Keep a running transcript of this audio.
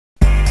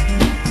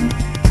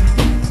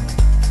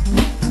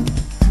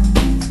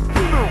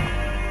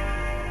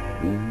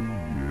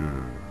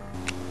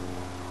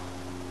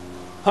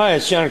Hi,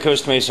 it's John at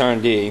Costa Mesa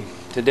R&D.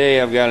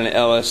 Today I've got an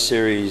LS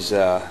series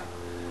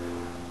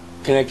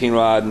connecting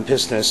rod and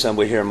piston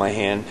assembly here in my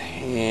hand,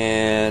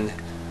 and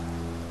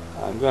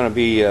I'm going to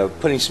be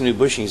putting some new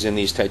bushings in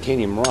these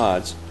titanium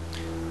rods,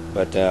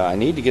 but I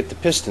need to get the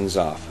pistons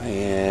off.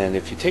 And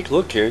if you take a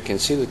look here, you can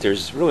see that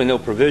there's really no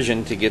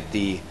provision to get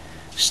the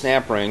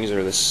snap rings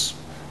or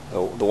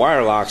the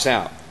wire locks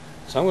out.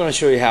 So I'm going to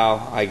show you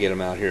how I get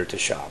them out here at the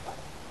shop.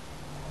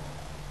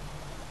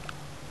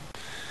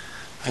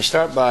 I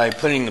start by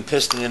putting the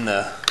piston in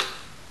the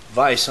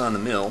vise on the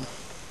mill,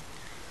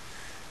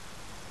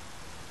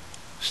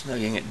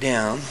 snugging it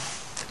down, and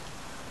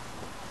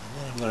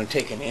then I'm going to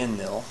take an end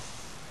mill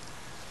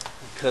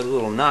and cut a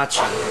little notch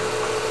in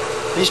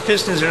here. These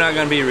pistons are not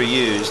going to be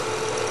reused,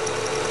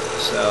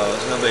 so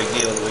it's no big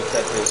deal that we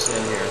cut this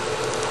in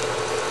here.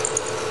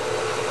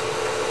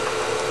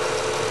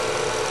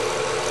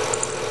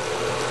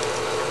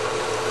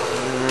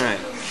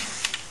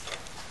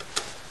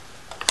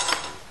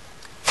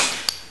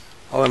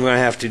 All I'm going to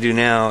have to do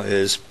now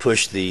is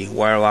push the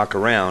wire lock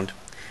around,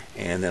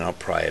 and then I'll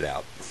pry it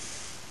out.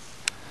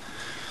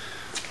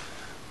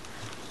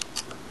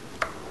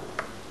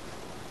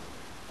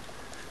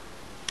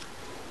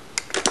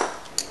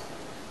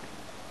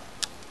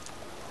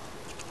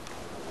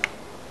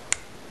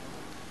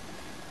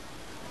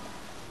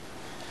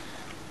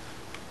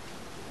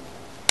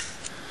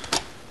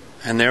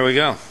 And there we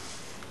go.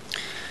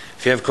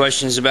 If you have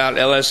questions about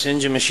LS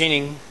engine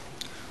machining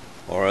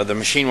or other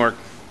machine work,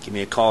 give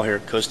me a call here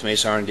at Costa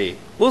Mesa R&D.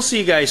 We'll see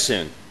you guys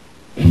soon.